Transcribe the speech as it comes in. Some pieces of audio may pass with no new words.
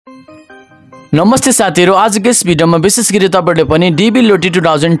नमस्ते साथीहरु, आजको यस भिडियोमा विशेष गरी तपाईहरुले पनि डीबी लोटी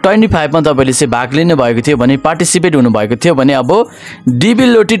 2025 मा तपाईले चाहिँ भाग लिनु भएको थियो भने पार्टिसिपेट हुनु भएको थियो भने अब डीबी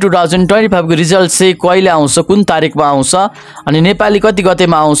लोटी 2025 को रिजल्ट चाहिँ कहिले आउँछ, कुन तारिखमा आउँछ अनि नेपाली कति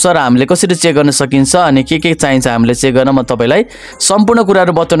गतेमा आउँछ र हामीले कसरी चेक गर्न सकिन्छ अनि के चाहिन्छ हामीले चेक गर्न म तपाईलाई सम्पूर्ण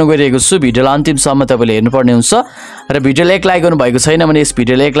कुराहरु बताउन गइरहेको छु। भिडियोलाई अन्तिमसम्म तपाईले हेर्नुपर्ने हुन्छ र भिडियोलाई एक लाइक गर्नु भएको छैन भने यस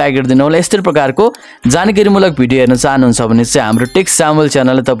भिडियोलाई एक लाइक गरिदिनु होला। यस्तै प्रकारको जानकारीमूलक भिडियो हेर्न चाहनुहुन्छ भने चाहिँ हाम्रो टेक च्यानल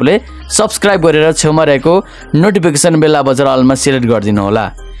च्यानललाई तपाईले सब्स्क्राइब गरेर छेउमा रहेको नोटिफिकेसन बेल बजार अलमा सिलेक्ट गरिदिनु होला।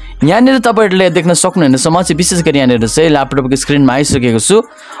 यहाँनिर तपाईहरुले देख्न सक्नुहुनेछ म चाहिँ विशेष गरी यहाँनिर चाहिँ ल्यापटपको स्क्रिनमा आइसकेको छु।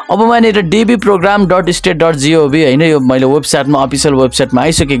 अब म यहाँनिर dbprogram.state.gov हैन यो मैले वेबसाइटमा अफिसियल वेबसाइटमा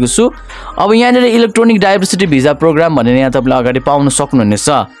आइसकेको छु। अब यहाँनिर इलेक्ट्रोनिक डाइभर्सिटी भिजा प्रोग्राम भनेर यहाँ तपाईले अगाडि पाउन सक्नुहुनेछ।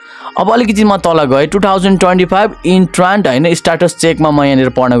 अब अलिकति म तल गए 2025 इन ट्रान्ट हैन स्टेटस चेकमा म यहाँनिर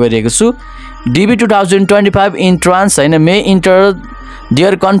पढ्न गइरहेको छु। DB 2025 इन ट्रान्स हैन मे enter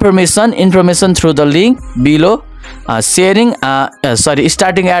there confirmation information through the link below sharing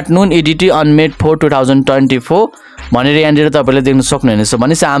starting at noon EDT on मे 4 2024 भनेर यहाँनिर तपाईले देख्न सक्नुहुनेछ।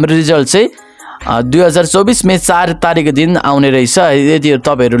 भनेपछि हाम्रो रिजल्ट चाहिँ 2024 मे 4 तारिकको दिन आउने रहेछ। यदि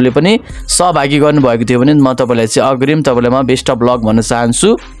तपाईहरुले पनि सहभागी गर्नुभएको थियो भने म तपाईलाई चाहिँ अग्रिम तपाईलाई म बेस्ट अफ लक भन्न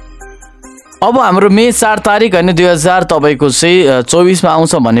चाहन्छु। अब हाम्रो मे 4 तारिक हैन 2000 तपाईको चाहिँ 24 मा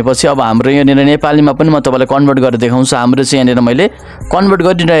आउँछ भनेपछि अब हाम्रो यहाँनिर नेपालीमा पनि म तपाईलाई कन्भर्ट गरेर देखाउँछु। हाम्रो चाहिँ यहाँनिर मैले कन्भर्ट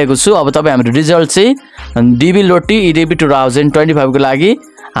गरिरहेको छु। अब तपाई हाम्रो रिजल्ट चाहिँ डीबी लोटी DB 2025 को लागि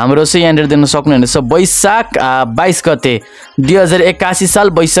हाम्रो चाहिँ यहाँनिर देख्न सक्नुहुनेछ वैशाख 22 गते 2081 साल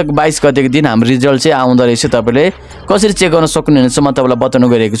वैशाख 22 गतेको दिन हाम्रो रिजल्ट चाहिँ आउँदै रहेछ। तपाईले कसरी चेक गर्न सक्नुहुनेछ म तपाईलाई बताउन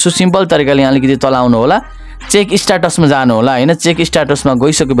गइरहेको छु। सिम्पल तरिकाले यहाँ अलिकति तल आउनु होला, चेक स्ट्याटसमा जानु होला हैन। चेक स्ट्याटसमा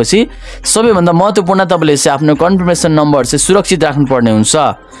गइसकेपछि सबैभन्दा महत्त्वपूर्ण तपाईले चाहिँ आफ्नो कन्फर्मेसन नम्बर चाहिँ सुरक्षित राख्नुपर्ने हुन्छ।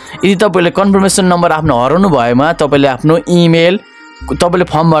 यदि तपाईले कन्फर्मेसन नम्बर आफ्नो हराउनु भएमा तपाईले आफ्नो इमेल तपाईले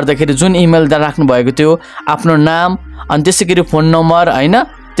फर्म भर्दाखेरि जुन इमेल राख्नु भएको थियो आफ्नो नाम अनि त्यसैगरी फोन नम्बर हैन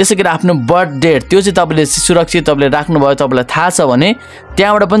त्यसैगरी आफ्नो बर्थ डेट त्यो चाहिँ तपाईले सुरक्षित तपाईले राख्नु भयो तपाईलाई थाहा छ भने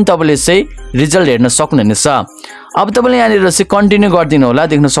त्यहाँबाट पनि तपाईले चाहिँ रिजल्ट हेर्न सक्नुहुनेछ। अब तपाईले यहाँनिर चाहिँ कन्टिन्यू गर्दिनु होला,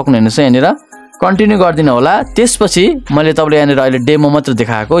 देख्न सक्नुहुनेछ यहाँनिर कन्टिन्यू गर्दिनु होला। त्यसपछि मैले तपाईलाई यहाँनिर अहिले डेमो मात्र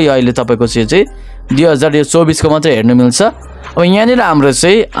देखाएको, यो अहिले तपाईको चाहिँ 2024 को मात्र हेर्न मिल्छ। अब यहाँनिर हाम्रो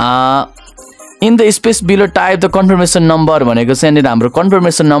चाहिँ in the space below type the confirmation number भनेको चाहिँ यहाँनिर हाम्रो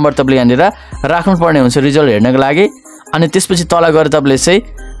कन्फर्मेसन नम्बर तपाईले यहाँनिर राख्नुपर्ने हुन्छ रिजल्ट हेर्नको लागि। अनि त्यसपछि तल गएर तपाईले चाहिँ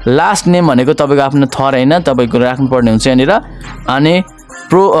लास्ट नेम भनेको तपाईको आफ्नो थर हैन तपाईको राख्नुपर्ने हुन्छ यहाँनिर। अनि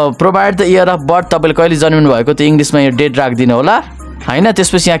provide the year of birth तपाईले कहिले जन्मिनु भएको त्यो इंग्लिशमा यो डेट राख्दिनु होला हैन।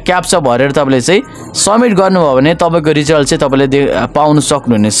 त्यसपछि यहाँ क्याप्चा भरेर तपाईले चाहिँ सबमिट गर्नुभयो भने तपाईको रिजल्ट चाहिँ तपाईले पाउन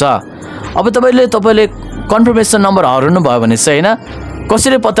सक्नुहुनेछ। अब तपाईले कन्फर्मेसन नम्बर हराउनु भयो भने चाहिँ हैन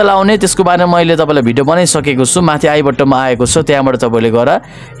कसरी पत्ता लगाउने त्यसको बारेमा मैले तपाईलाई भिडियो बनाइसकेको छु, माथि आई बटनमा आएको छ, त्यहाँबाट तपाईले गएर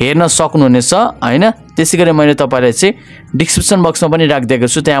हेर्न सक्नुहुनेछ हैन। त्यसैगरी मैले तपाईलाई चाहिँ डिस्क्रिप्सन बक्समा पनि राखिदिएको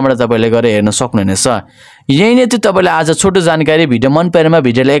छु, त्यहाँबाट तपाईले गएर हेर्न सक्नुहुनेछ। यही नै थियो तपाईलाई आज छोटो जानकारी। भिडियो मन परेमा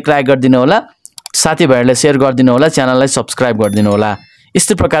भिडियोलाई एक लाइक गरिदिनु होला, साथीभाइहरुलाई शेयर गरिदिनु होला, च्यानललाई सब्स्क्राइब गरिदिनु होला।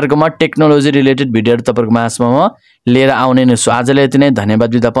 यस्तै प्रकारको म टेक्नोलोजी रिलेटेड भिडियोहरु तपाईहरुको माझमा म लिएर आउने नै छु। आजलाई यति नै, धन्यवाद,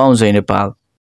 बिदा पाऊँ। जय नेपाल।